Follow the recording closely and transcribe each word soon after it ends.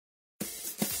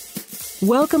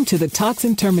Welcome to the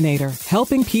Toxin Terminator,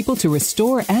 helping people to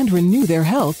restore and renew their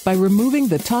health by removing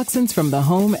the toxins from the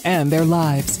home and their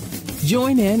lives.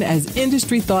 Join in as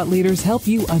industry thought leaders help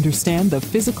you understand the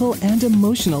physical and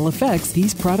emotional effects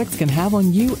these products can have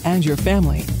on you and your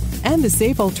family, and the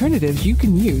safe alternatives you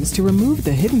can use to remove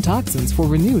the hidden toxins for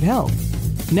renewed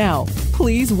health. Now,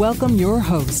 please welcome your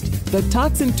host, the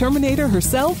Toxin Terminator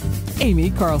herself,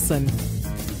 Amy Carlson.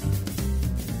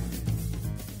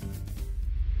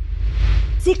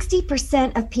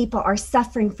 60% of people are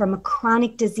suffering from a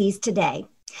chronic disease today.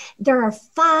 There are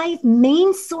 5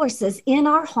 main sources in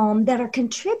our home that are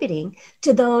contributing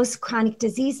to those chronic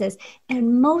diseases,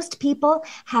 and most people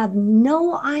have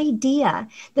no idea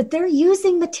that they're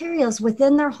using materials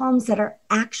within their homes that are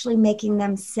actually making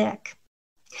them sick.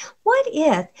 What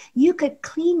if you could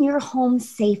clean your home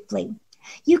safely?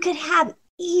 You could have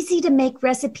easy to make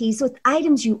recipes with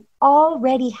items you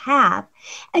already have,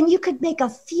 and you could make a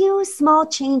few small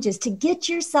changes to get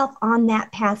yourself on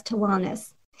that path to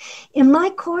wellness. In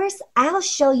my course, I'll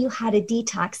show you how to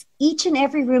detox each and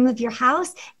every room of your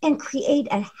house and create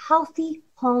a healthy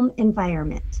home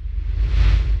environment.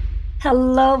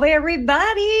 Hello,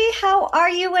 everybody. How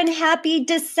are you? And happy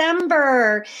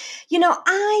December. You know,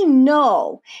 I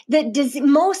know that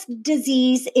most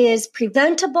disease is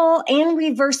preventable and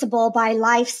reversible by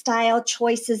lifestyle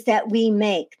choices that we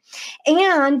make.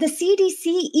 And the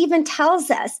CDC even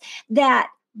tells us that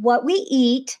what we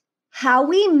eat, how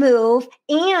we move,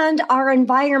 and our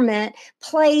environment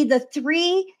play the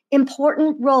 3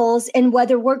 important roles in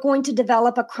whether we're going to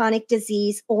develop a chronic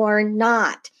disease or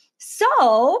not.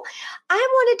 So I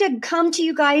wanted to come to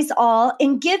you guys all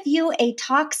and give you a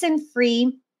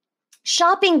toxin-free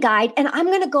shopping guide, and I'm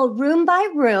going to go room by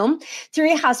room through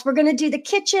your house. We're going to do the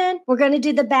kitchen, we're going to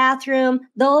do the bathroom,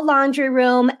 the laundry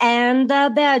room, and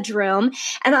the bedroom,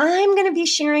 and I'm going to be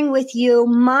sharing with you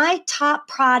my top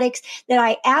products that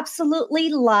I absolutely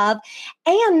love.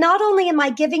 And not only am I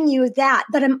giving you that,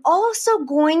 but I'm also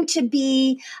going to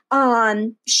be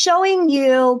showing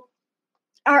you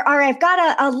or I've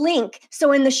got a link.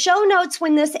 So in the show notes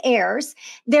when this airs,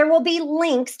 there will be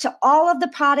links to all of the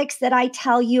products that I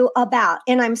tell you about.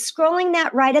 And I'm scrolling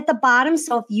that right at the bottom.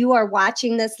 So if you are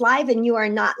watching this live and you are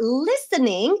not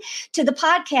listening to the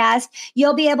podcast,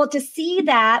 you'll be able to see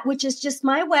that, which is just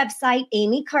my website,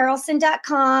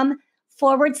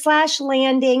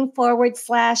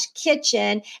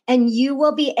 amycarlson.com/landing/kitchen. And you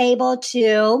will be able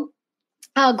to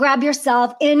grab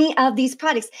yourself any of these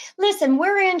products. Listen,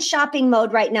 we're in shopping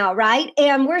mode right now, right?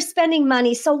 And we're spending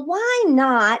money. So why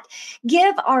not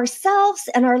give ourselves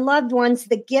and our loved ones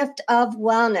the gift of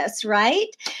wellness, right?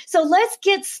 So let's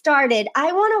get started.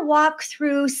 I want to walk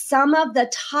through some of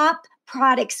the top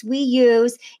products we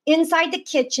use inside the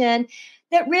kitchen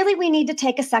that really we need to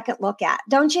take a second look at,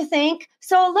 don't you think?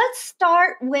 So let's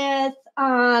start with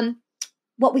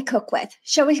what we cook with.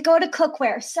 Shall we go to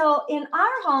cookware? So in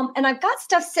our home, and I've got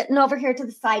stuff sitting over here to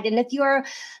the side, and if you're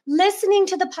listening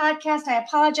to the podcast, I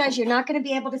apologize, you're not going to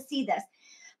be able to see this.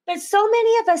 But so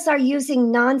many of us are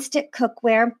using nonstick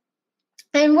cookware,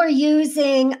 and we're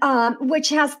using, which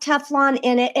has Teflon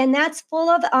in it, and that's full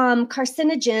of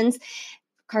carcinogens.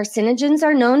 Carcinogens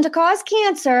are known to cause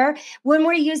cancer when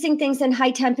we're using things in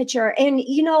high temperature. And,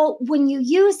 you know, when you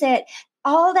use it,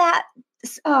 all that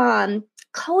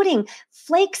coating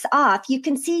flakes off. You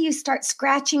can see you start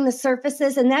scratching the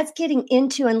surfaces, and that's getting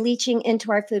into and leaching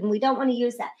into our food, and we don't want to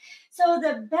use that. So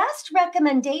the best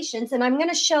recommendations, and I'm going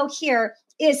to show here,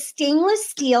 is stainless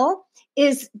steel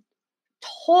is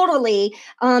totally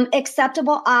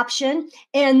acceptable option.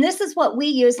 And this is what we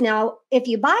use now. If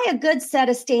you buy a good set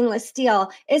of stainless steel,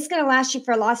 it's going to last you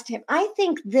for a long time. I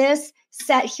think this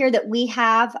set here that we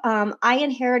have, I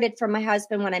inherited from my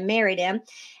husband when I married him.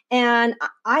 And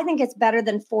I think it's better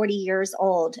than 40 years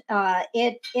old.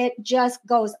 It just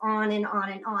goes on and on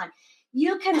and on.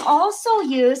 You can also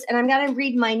use, and I'm going to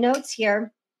read my notes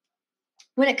here.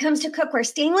 When it comes to cookware,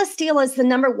 stainless steel is the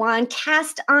number one.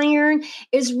 Cast iron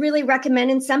is really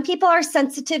recommended. Some people are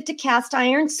sensitive to cast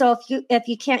iron. So if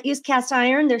you can't use cast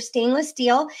iron, there's stainless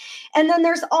steel. And then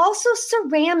there's also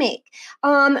ceramic.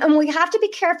 And we have to be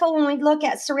careful when we look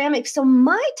at ceramic. So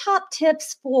my top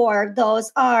tips for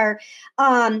those are,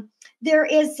 there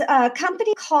is a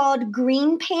company called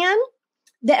Green Pan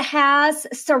that has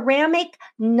ceramic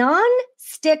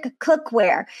non-stick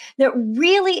cookware that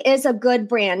really is a good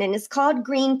brand, and it's called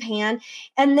Green Pan.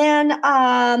 And then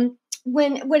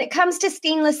when it comes to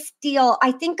stainless steel,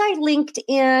 I think I linked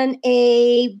in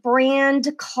a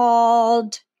brand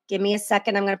called, give me a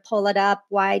second, I'm going to pull it up.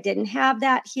 Why I didn't have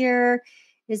that here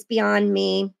is beyond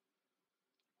me.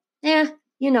 You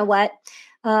know what?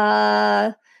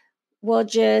 we'll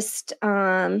just,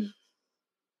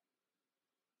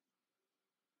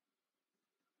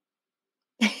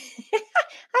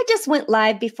 I just went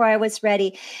live before I was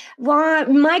ready.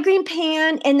 Migraine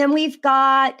pan, and then we've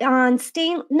got on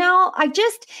stainless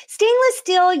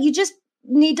steel. You just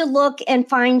need to look and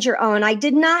find your own. I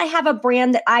did not have a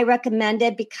brand that I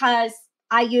recommended because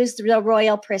I used the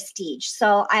Royal Prestige.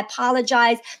 So I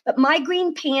apologize. But my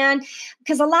green pan,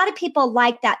 because a lot of people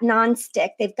like that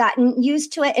nonstick, they've gotten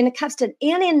used to it and it comes to,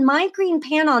 and in my green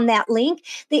pan on that link,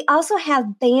 they also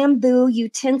have bamboo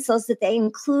utensils that they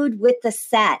include with the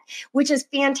set, which is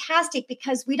fantastic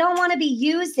because we don't want to be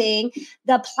using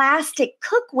the plastic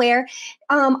cookware.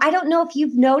 I don't know if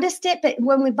you've noticed it, but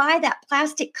when we buy that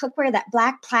plastic cookware, that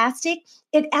black plastic,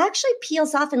 it actually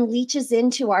peels off and leaches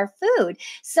into our food.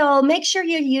 So make sure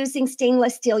you're using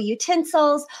stainless steel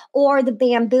utensils, or the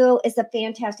bamboo is a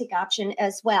fantastic option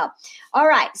as well. All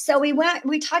right. So we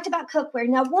talked about cookware.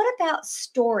 Now, what about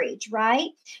storage,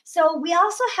 right? So we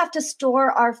also have to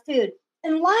store our food,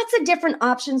 and lots of different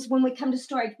options when we come to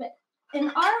storage. But in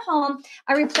our home,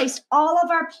 I replaced all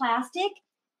of our plastic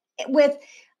with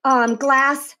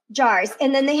glass jars.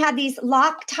 And then they have these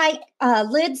Loctite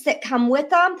lids that come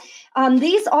with them.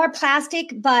 These are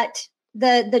plastic, but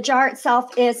the jar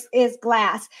itself is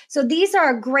glass. So these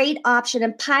are a great option.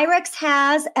 And Pyrex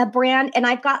has a brand, and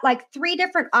I've got like 3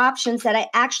 different options that I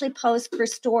actually post for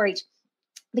storage,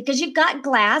 because you've got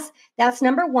glass. That's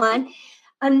number one.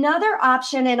 Another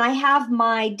option, and I have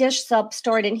my dish soap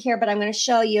stored in here, but I'm going to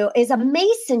show you, is a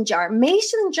mason jar.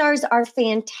 Mason jars are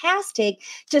fantastic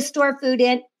to store food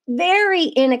in. Very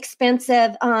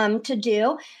inexpensive to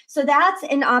do. So that's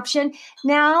an option.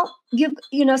 Now,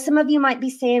 some of you might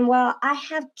be saying, well, I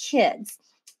have kids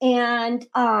and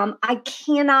I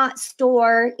cannot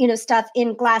store, stuff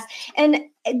in glass. And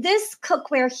this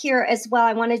cookware here as well,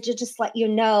 I wanted to just let you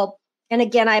know. And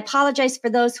again, I apologize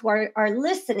for those who are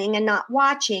listening and not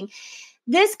watching.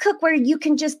 This cookware you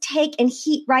can just take and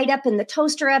heat right up in the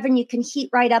toaster oven. You can heat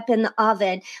right up in the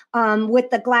oven with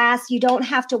the glass. You don't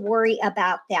have to worry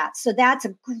about that. So that's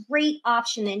a great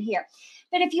option in here.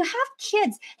 But if you have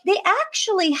kids, they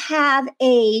actually have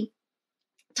a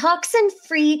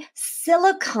toxin-free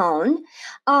silicone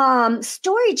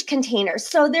storage containers.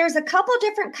 So there's a couple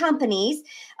different companies.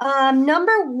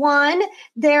 Number one,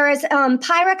 there is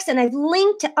Pyrex, and I've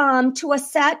linked to a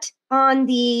set on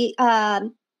the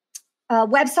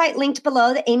website linked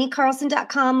below, the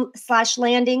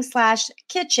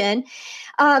amycarlson.com/landing/kitchen.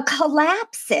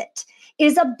 Collapse It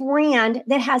is a brand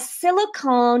that has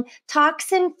silicone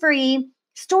toxin-free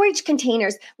storage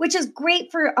containers, which is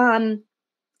great for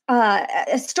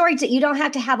storage that you don't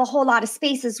have to have a whole lot of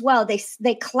space as well.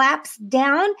 They collapse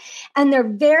down, and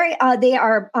they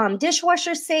are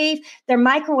dishwasher safe. They're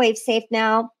microwave safe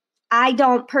now. I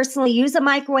don't personally use a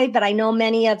microwave, but I know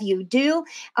many of you do.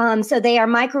 So they are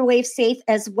microwave safe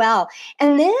as well.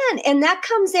 And that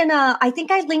comes in I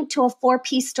think I linked to a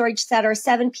 4-piece storage set or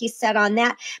 7-piece set on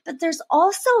that. But there's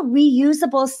also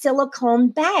reusable silicone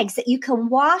bags that you can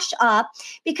wash up,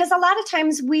 because a lot of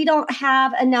times we don't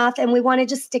have enough and we want to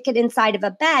just stick it inside of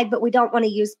a bag, but we don't want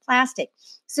to use plastic.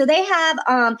 So they have,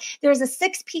 there's a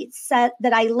 6-piece set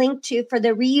that I linked to for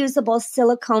the reusable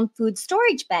silicone food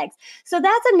storage bags. So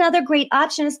that's another great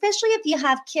option, especially if you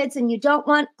have kids and you don't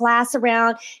want glass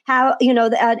around,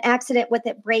 an accident with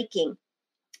it breaking.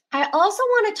 I also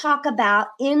want to talk about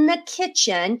in the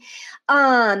kitchen,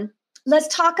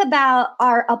 let's talk about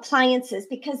our appliances,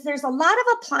 because there's a lot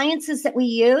of appliances that we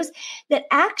use that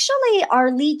actually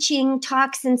are leaching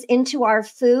toxins into our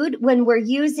food when we're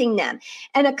using them.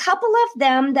 And a couple of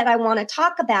them that I want to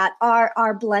talk about are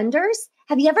our blenders.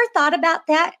 Have you ever thought about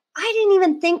that? I didn't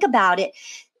even think about it.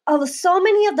 So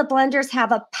many of the blenders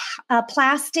have a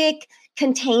plastic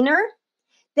container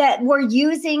that we're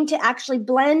using to actually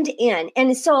blend in.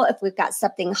 And so if we've got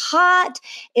something hot,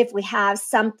 if we have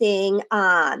something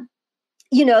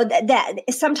that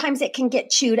sometimes it can get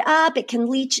chewed up. It can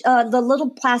leach the little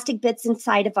plastic bits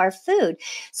inside of our food.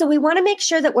 So we want to make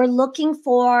sure that we're looking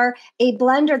for a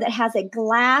blender that has a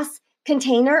glass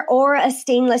container or a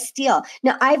stainless steel.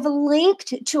 Now, I've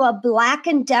linked to a Black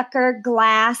 & Decker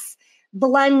glass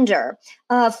blender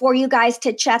for you guys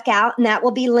to check out, and that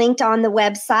will be linked on the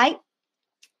website.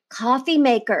 Coffee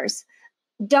makers.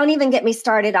 Don't even get me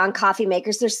started on coffee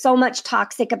makers. There's so much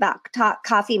toxic about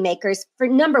coffee makers. For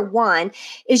number one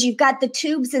is you've got the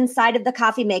tubes inside of the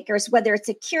coffee makers, whether it's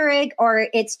a Keurig or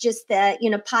it's just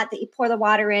the pot that you pour the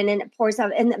water in and it pours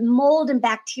out, and the mold and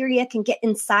bacteria can get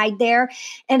inside there.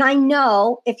 And I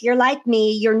know if you're like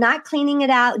me, you're not cleaning it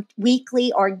out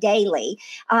weekly or daily.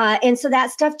 And so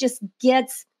that stuff just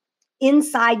gets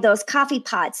inside those coffee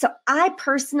pods. So I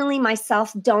personally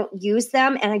myself don't use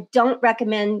them, and I don't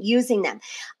recommend using them.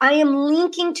 I am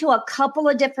linking to a couple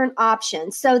of different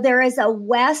options. So there is a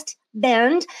West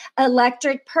Bend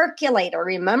electric percolator.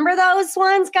 Remember those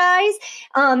ones, guys?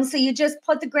 So you just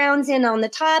put the grounds in on the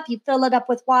top, you fill it up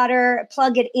with water,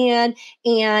 plug it in,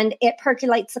 and it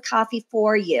percolates the coffee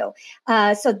for you.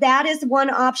 So that is one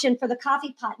option for the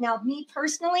coffee pot. Now, me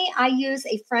personally, I use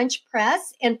a French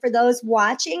press. And for those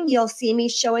watching, you'll see me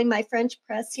showing my French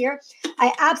press here.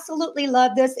 I absolutely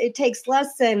love this. It takes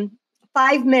less than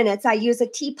 5 minutes. I use a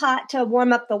teapot to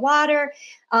warm up the water,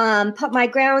 put my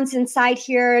grounds inside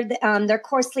here. They're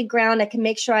coarsely ground. I can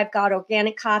make sure I've got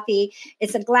organic coffee.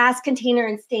 It's a glass container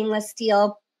and stainless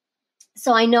steel.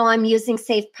 So I know I'm using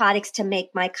safe products to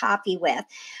make my coffee with.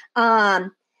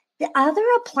 The other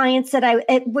appliance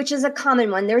which is a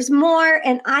common one, there's more,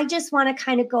 and I just want to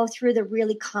kind of go through the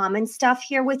really common stuff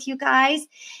here with you guys.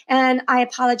 And I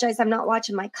apologize, I'm not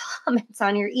watching my comments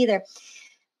on here either.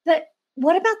 But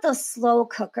what about those slow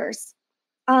cookers?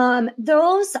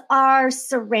 Those are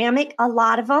ceramic. A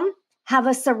lot of them have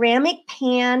a ceramic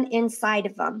pan inside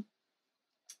of them.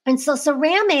 And so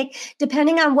ceramic,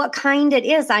 depending on what kind it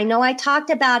is, I know I talked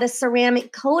about a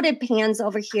ceramic coated pans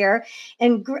over here,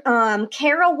 and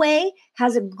Caraway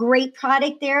has a great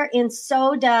product there, and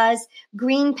so does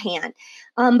Green Pan.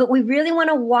 But we really want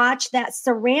to watch that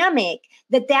ceramic,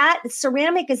 that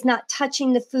ceramic is not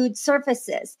touching the food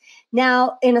surfaces.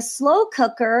 Now, in a slow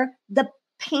cooker, the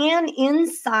pan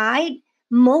inside,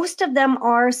 most of them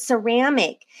are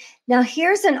ceramic. Now,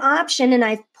 here's an option, and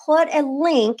I've put a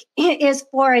link, is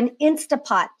for an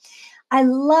Instapot. I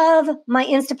love my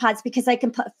Instapots because I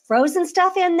can put frozen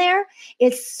stuff in there.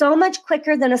 It's so much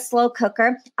quicker than a slow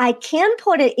cooker. I can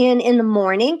put it in the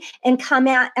morning and come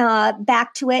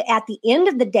back to it at the end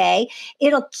of the day.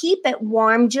 It'll keep it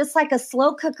warm just like a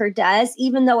slow cooker does,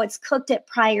 even though it's cooked it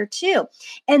prior to.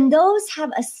 And those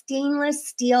have a stainless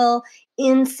steel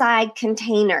inside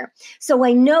container. So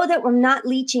I know that we're not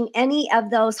leaching any of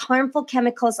those harmful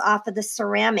chemicals off of the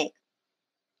ceramic.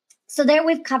 So there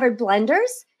we've covered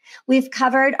blenders. We've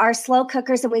covered our slow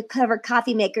cookers, and we've covered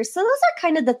coffee makers. So those are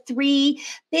kind of the three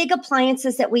big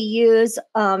appliances that we use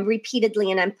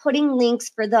repeatedly, and I'm putting links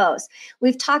for those.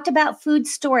 We've talked about food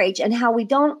storage and how we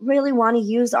don't really want to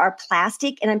use our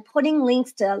plastic, and I'm putting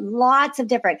links to lots of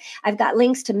different. I've got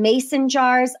links to mason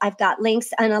jars. I've got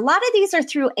links, and a lot of these are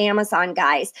through Amazon,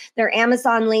 guys. They're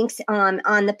Amazon links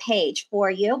on the page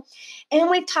for you. And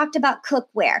we've talked about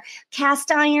cookware, cast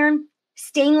iron,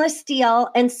 stainless steel,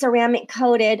 and ceramic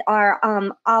coated are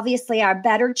obviously our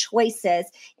better choices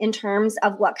in terms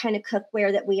of what kind of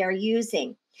cookware that we are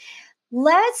using.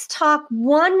 Let's talk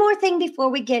one more thing before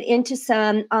we get into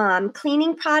some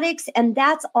cleaning products, and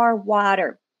that's our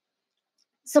water.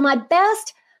 So my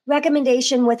best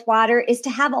recommendation with water is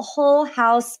to have a whole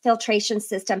house filtration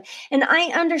system. And I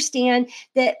understand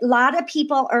that a lot of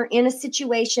people are in a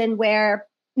situation where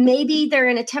maybe they're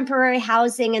in a temporary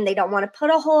housing and they don't want to put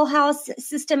a whole house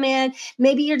system in.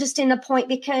 Maybe you're just in a point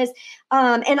because,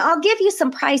 and I'll give you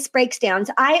some price breakdowns.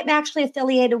 I am actually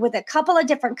affiliated with a couple of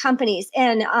different companies,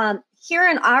 and here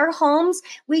in our homes,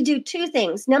 we do two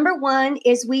things. Number one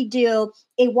is we do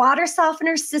a water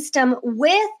softener system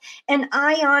with an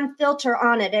ion filter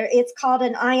on it. It's called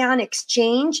an ion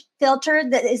exchange filter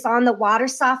that is on the water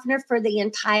softener for the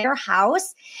entire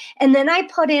house. And then I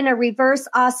put in a reverse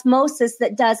osmosis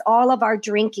that does all of our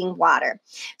drinking water.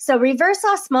 So reverse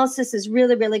osmosis is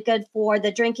really, really good for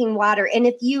the drinking water. And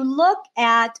if you look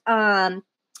at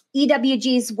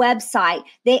EWG's website,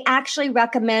 they actually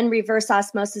recommend reverse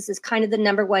osmosis as kind of the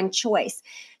number one choice.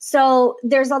 So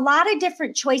there's a lot of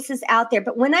different choices out there.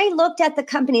 But when I looked at the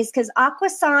companies, because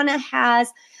Aquasana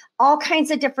has all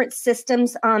kinds of different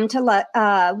systems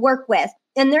to work with,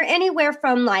 and they're anywhere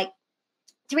from like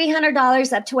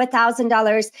 $300 up to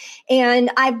 $1,000.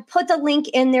 And I've put the link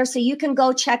in there so you can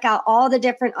go check out all the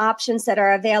different options that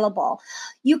are available.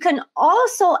 You can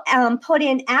also put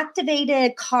in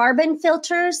activated carbon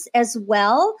filters as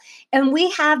well. And we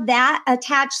have that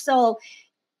attached. So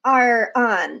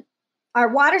our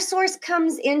water source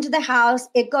comes into the house,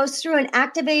 it goes through an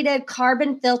activated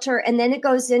carbon filter, and then it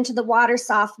goes into the water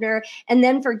softener. And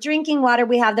then for drinking water,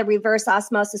 we have the reverse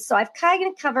osmosis. So I've kind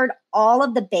of covered all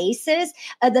of the bases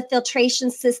of the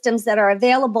filtration systems that are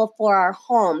available for our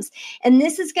homes. And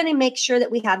this is going to make sure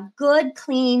that we have good,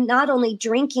 clean, not only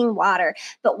drinking water,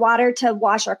 but water to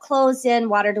wash our clothes in,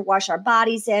 water to wash our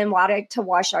bodies in, water to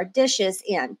wash our dishes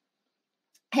in.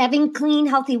 Having clean,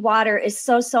 healthy water is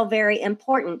so, so very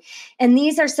important. And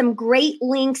these are some great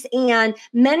links. And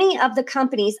many of the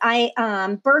companies,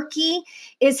 Berkey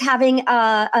is having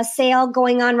a sale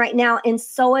going on right now, and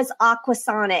so is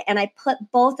Aquasana. And I put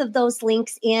both of those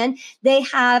links in. They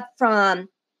have from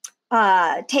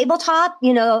tabletop,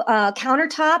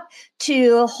 countertop,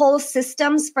 to whole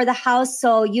systems for the house.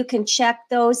 So you can check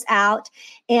those out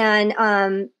and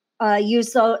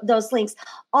use those links.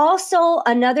 Also,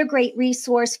 another great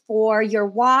resource for your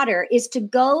water is to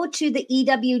go to the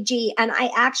EWG, and I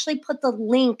actually put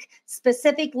the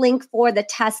specific link for the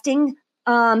testing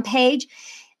page.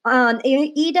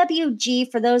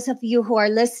 EWG, for those of you who are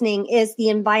listening, is the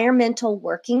Environmental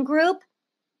Working Group.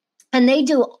 And they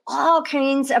do all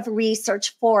kinds of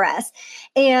research for us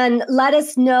and let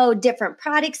us know different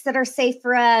products that are safe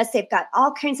for us. They've got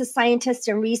all kinds of scientists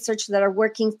and research that are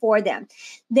working for them.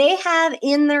 They have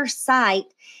in their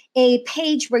site a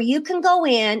page where you can go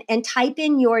in and type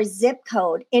in your zip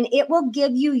code, and it will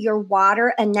give you your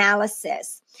water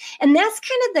analysis. And that's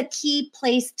kind of the key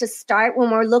place to start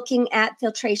when we're looking at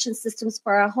filtration systems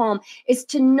for our home, is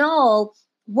to know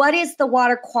what is the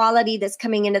water quality that's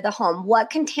coming into the home?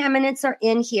 What contaminants are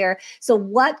in here? So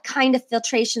what kind of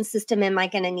filtration system am I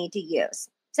going to need to use?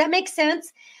 Does that make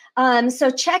sense?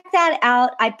 So check that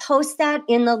out. I post that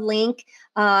in the link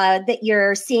that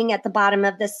you're seeing at the bottom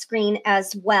of the screen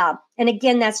as well. And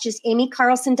again, that's just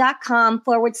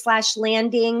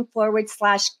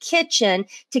amycarlson.com/landing/kitchen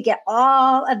to get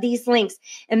all of these links.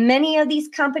 And many of these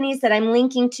companies that I'm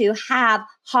linking to have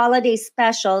holiday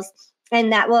specials, and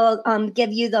that will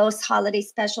give you those holiday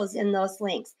specials in those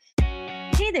links.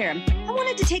 Hey there. I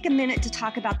wanted to take a minute to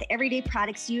talk about the everyday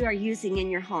products you are using in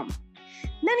your home.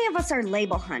 Many of us are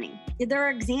label hunting. They're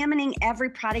examining every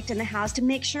product in the house to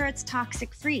make sure it's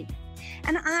toxic free.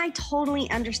 And I totally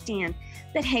understand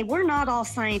that, hey, we're not all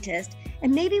scientists,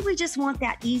 and maybe we just want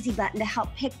that easy button to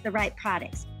help pick the right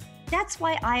products. That's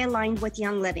why I aligned with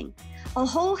Young Living, a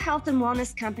whole health and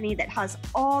wellness company that has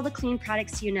all the clean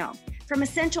products you know. From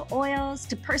essential oils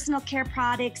to personal care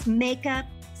products, makeup,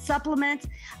 supplements,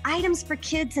 items for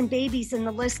kids and babies, and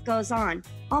the list goes on.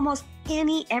 Almost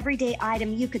any everyday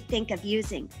item you could think of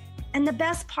using. And the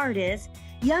best part is,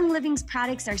 Young Living's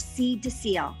products are seed to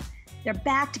seal. They're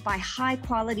backed by high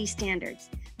quality standards.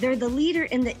 They're the leader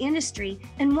in the industry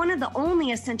and one of the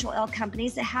only essential oil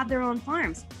companies that have their own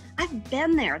farms. I've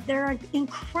been there. They're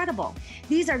incredible.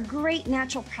 These are great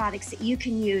natural products that you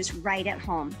can use right at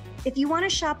home. If you want to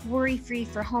shop worry-free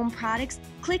for home products,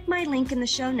 click my link in the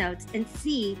show notes and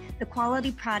see the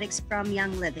quality products from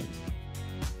Young Living.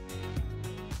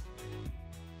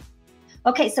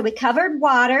 Okay, so we covered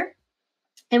water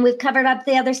and we've covered up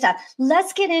the other stuff.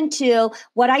 Let's get into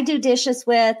what I do dishes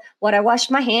with, what I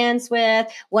wash my hands with,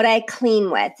 what I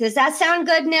clean with. Does that sound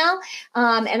good now?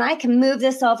 And I can move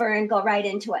this over and go right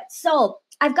into it. So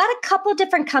I've got a couple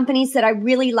different companies that I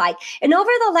really like. And over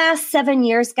the last 7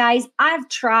 years, guys, I've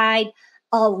tried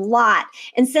a lot.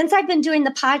 And since I've been doing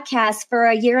the podcast for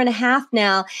a year and a half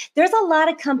now, there's a lot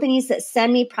of companies that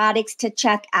send me products to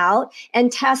check out and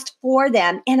test for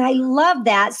them. And I love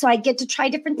that. So I get to try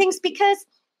different things because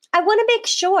I want to make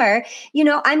sure,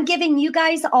 I'm giving you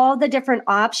guys all the different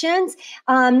options,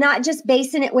 not just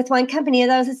basing it with one company.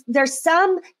 There's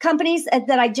some companies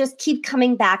that I just keep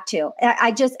coming back to.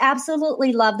 I just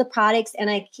absolutely love the products and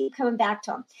I keep coming back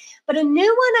to them. But a new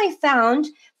one I found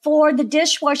for the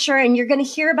dishwasher, and you're going to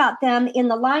hear about them in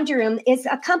the laundry room, is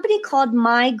a company called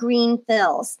My Green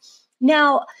Fills.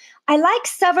 Now, I like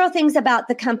several things about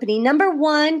the company. Number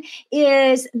one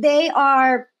is they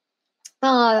are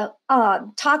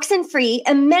toxin-free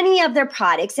in many of their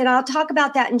products, and I'll talk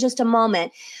about that in just a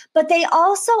moment, but they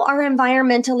also are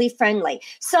environmentally friendly.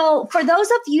 So for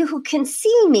those of you who can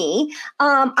see me,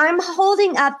 I'm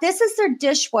holding up, this is their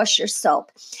dishwasher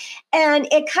soap, and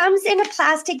it comes in a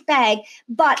plastic bag,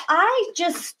 but I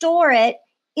just store it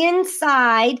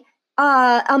inside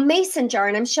a mason jar,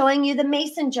 and I'm showing you the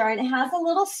mason jar, and it has a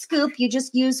little scoop. You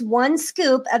just use one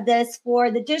scoop of this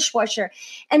for the dishwasher.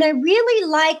 And I really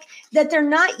like that they're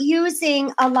not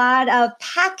using a lot of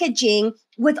packaging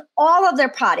with all of their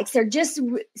products. They're just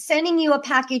sending you a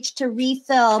package to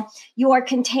refill your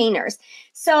containers.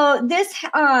 So this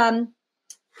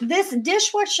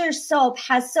dishwasher soap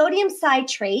has sodium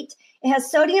citrate, it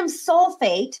has sodium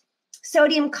sulfate,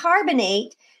 sodium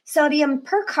carbonate, sodium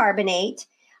percarbonate,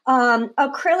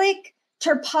 acrylic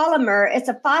terpolymer. It's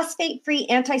a phosphate-free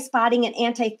anti-spotting and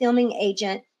anti-filming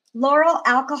agent. Lauryl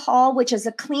alcohol, which is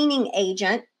a cleaning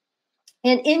agent.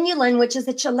 and inulin, which is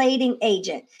a chelating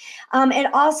agent.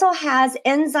 It also has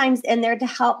enzymes in there to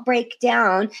help break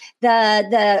down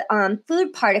the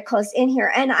food particles in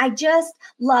here. And I just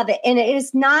love it. And it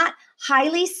is not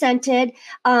highly scented.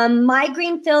 My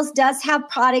Green Fields does have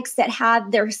products that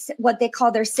have their what they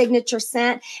call their signature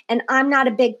scent. And I'm not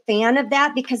a big fan of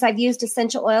that because I've used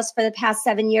essential oils for the past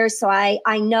 7 years. So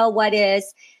I know what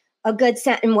is a good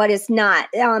scent and what is not.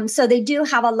 So they do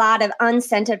have a lot of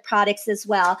unscented products as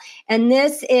well. And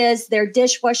this is their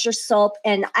dishwasher soap,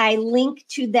 and I link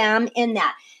to them in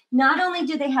that. Not only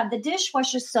do they have the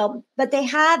dishwasher soap, but they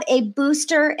have a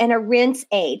booster and a rinse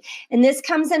aid. And this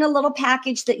comes in a little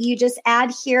package that you just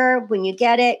add here. When you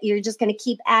get it, you're just going to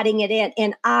keep adding it in.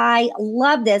 And I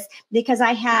love this because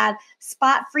I have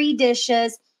spot-free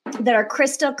dishes that are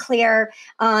crystal clear,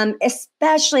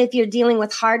 especially if you're dealing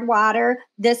with hard water.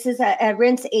 This is a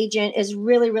rinse agent is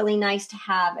really, really nice to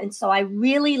have. And so I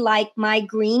really like my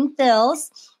Green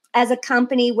Fields as a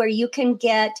company where you can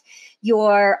get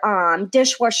your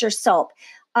dishwasher soap.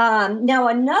 Now,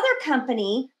 another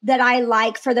company that I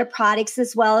like for their products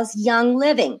as well is Young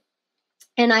Living.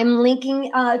 And I'm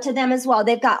linking to them as well.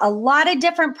 They've got a lot of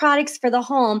different products for the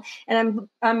home, and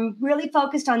I'm really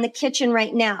focused on the kitchen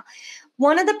right now.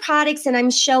 One of the products that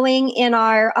I'm showing in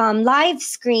our live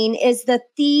screen is the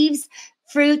Thieves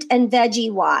Fruit and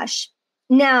Veggie Wash.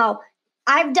 Now,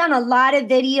 I've done a lot of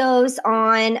videos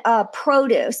on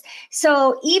produce.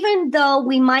 So even though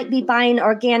we might be buying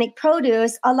organic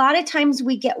produce, a lot of times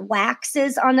we get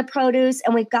waxes on the produce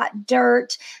and we've got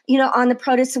dirt, on the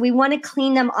produce. So we want to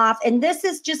clean them off. And this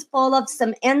is just full of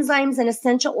some enzymes and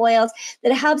essential oils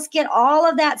that helps get all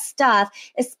of that stuff,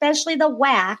 especially the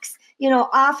wax,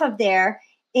 off of there,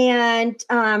 and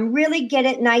really get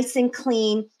it nice and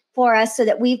clean for us so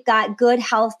that we've got good,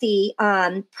 healthy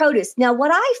produce. Now,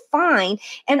 what I find,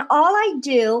 and all I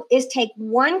do is take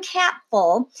 1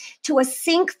 capful to a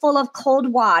sink full of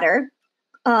cold water,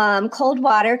 and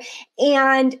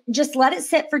just let it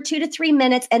sit for 2 to 3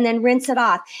 minutes and then rinse it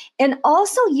off. And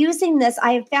also using this,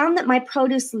 I have found that my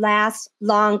produce lasts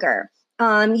longer.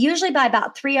 Usually by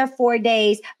about 3 or 4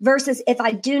 days versus if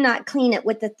I do not clean it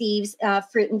with the Thieves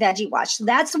Fruit and Veggie Wash. So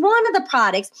that's one of the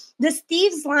products. This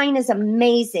Thieves line is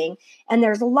amazing, and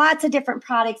there's lots of different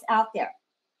products out there.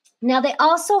 Now, they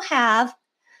also have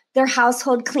their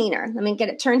household cleaner. Let me get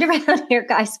it turned around here,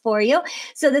 guys, for you.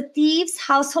 So the Thieves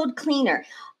Household Cleaner.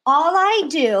 All I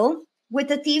do with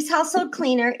the Thieves Household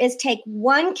Cleaner is take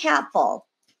 1 capful.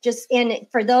 Just in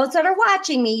for those that are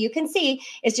watching me, you can see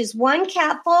it's just 1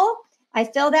 capful. I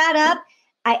fill that up.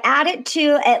 I add it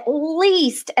to at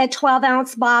least a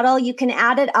 12-ounce bottle. You can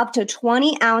add it up to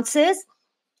 20 ounces.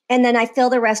 And then I fill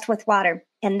the rest with water.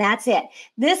 And that's it.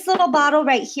 This little bottle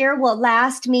right here will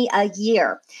last me a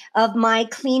year of my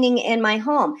cleaning in my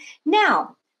home.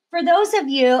 Now, for those of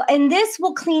you, and this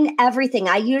will clean everything.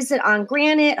 I use it on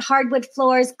granite, hardwood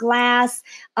floors, glass,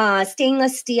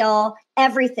 stainless steel,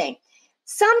 everything.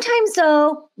 Sometimes,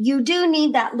 though, you do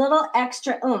need that little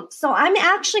extra oomph. So I'm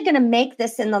actually going to make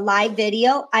this in the live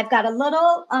video. I've got a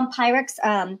little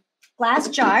Pyrex glass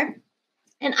jar,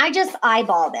 and I just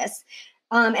eyeball this.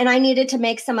 And I needed to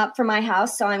make some up for my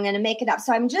house, so I'm going to make it up.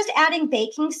 So I'm just adding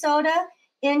baking soda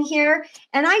in here,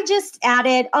 and I just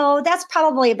added, that's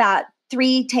probably about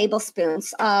 3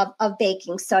 tablespoons of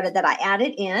baking soda that I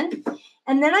added in.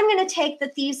 And then I'm going to take the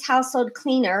Thieves Household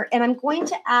Cleaner, and I'm going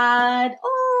to add,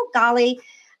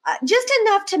 just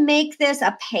enough to make this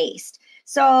a paste.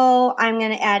 So I'm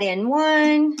going to add in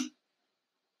 1,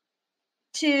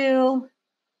 2,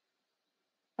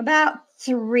 about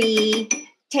 3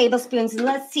 tablespoons. And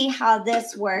let's see how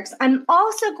this works. I'm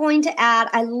also going to add,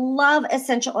 I love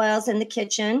essential oils in the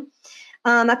kitchen,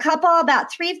 a couple,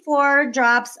 about 3-4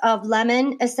 drops of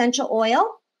lemon essential oil.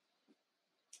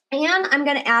 And I'm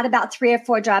going to add about 3 or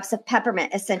 4 drops of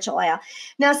peppermint essential oil.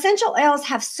 Now, essential oils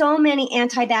have so many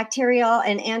antibacterial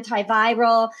and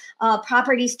antiviral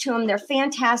properties to them. They're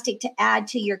fantastic to add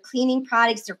to your cleaning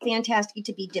products. They're fantastic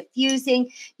to be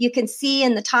diffusing. You can see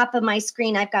in the top of my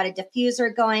screen, I've got a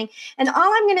diffuser going. And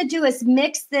all I'm going to do is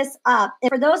mix this up. And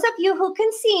for those of you who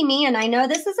can see me, and I know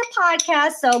this is a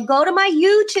podcast, so go to my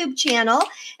YouTube channel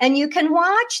and you can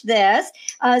watch this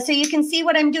so you can see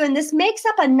what I'm doing. This makes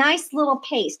up a nice little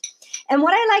paste. And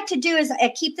what I like to do is I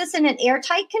keep this in an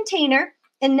airtight container.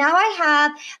 And now I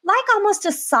have like almost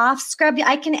a soft scrub.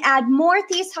 I can add more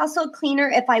Thieves Household Cleaner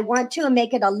if I want to and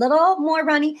make it a little more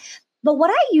runny. But what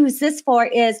I use this for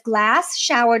is glass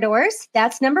shower doors.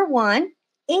 That's number 1.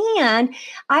 And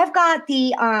I've got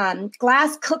the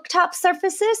glass cooktop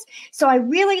surfaces. So I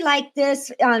really like this.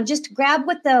 Just grab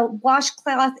with the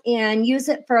washcloth and use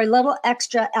it for a little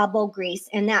extra elbow grease.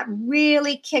 And that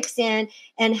really kicks in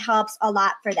and helps a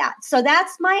lot for that. So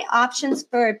that's my options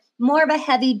for more of a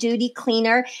heavy duty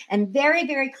cleaner and very,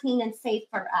 very clean and safe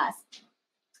for us.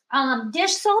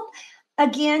 Dish soap.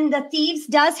 Again, the Thieves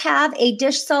does have a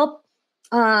dish soap.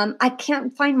 I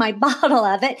can't find my bottle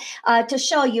of it to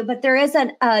show you, but there is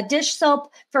a dish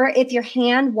soap for if you're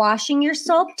hand washing your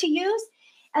soap to use.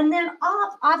 And then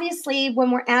obviously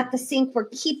when we're at the sink, we're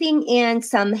keeping in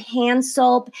some hand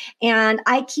soap, and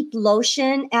I keep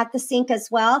lotion at the sink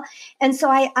as well. And so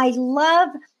I love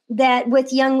that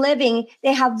with Young Living,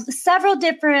 they have several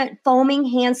different foaming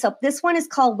hand soap. This one is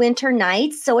called Winter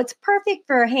Nights. So it's perfect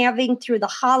for having through the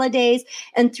holidays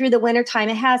and through the wintertime.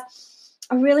 It has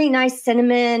a really nice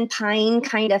cinnamon pine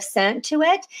kind of scent to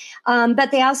it.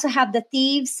 But they also have the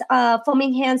Thieves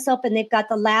foaming hand soap, and they've got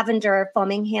the lavender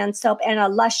foaming hand soap and a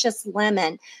luscious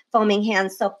lemon foaming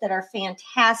hand soap that are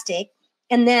fantastic.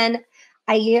 And then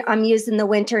I'm using the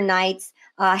Winter Nights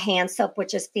hand soap,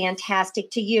 which is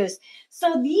fantastic to use.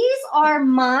 So these are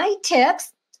my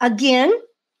tips. Again,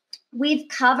 we've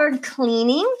covered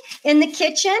cleaning in the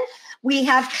kitchen. We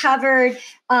have covered,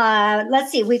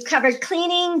 we've covered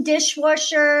cleaning,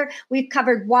 dishwasher. We've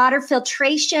covered water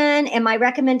filtration and my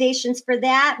recommendations for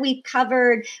that. We've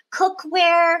covered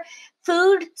cookware,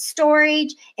 food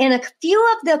storage, and a few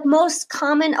of the most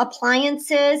common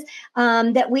appliances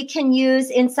that we can use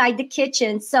inside the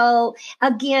kitchen. So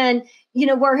again,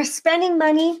 we're spending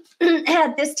money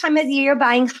at this time of the year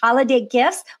buying holiday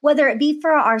gifts, whether it be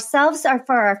for ourselves or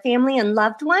for our family and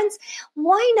loved ones.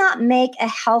 Why not make a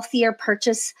healthier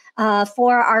purchase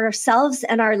for ourselves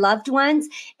and our loved ones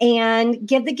and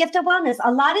give the gift of wellness?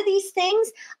 A lot of these things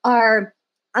are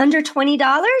under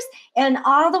 $20 and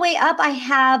all the way up. I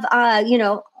have,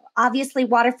 obviously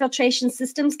water filtration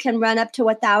systems can run up to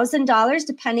 $1,000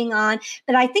 depending on,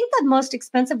 but I think the most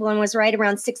expensive one was right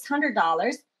around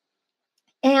 $600.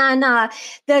 And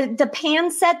the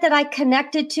pan set that I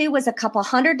connected to was a couple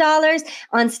 $100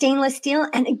 on stainless steel.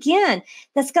 And again,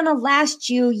 that's going to last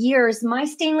you years. My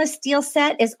stainless steel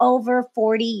set is over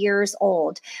 40 years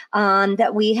old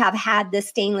that we have had this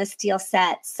stainless steel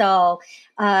set. So,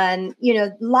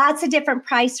 lots of different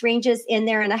price ranges in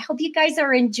there. And I hope you guys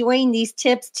are enjoying these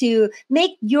tips to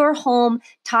make your home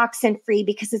toxin free,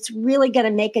 because it's really going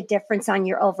to make a difference on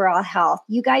your overall health.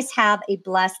 You guys have a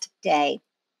blessed day.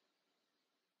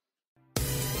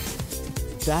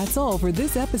 That's all for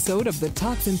this episode of The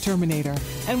Toxin Terminator,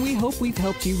 and we hope we've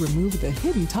helped you remove the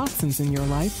hidden toxins in your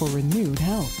life for renewed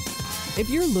health. If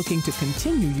you're looking to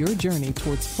continue your journey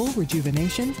towards full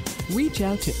rejuvenation, reach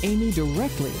out to Amy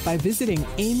directly by visiting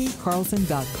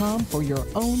amycarlson.com for your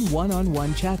own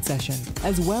one-on-one chat session,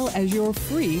 as well as your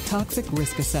free toxic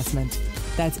risk assessment.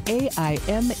 That's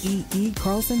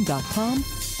AIMEEcarlson.com.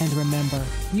 And remember,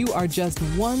 you are just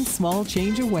one small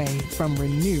change away from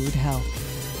renewed health.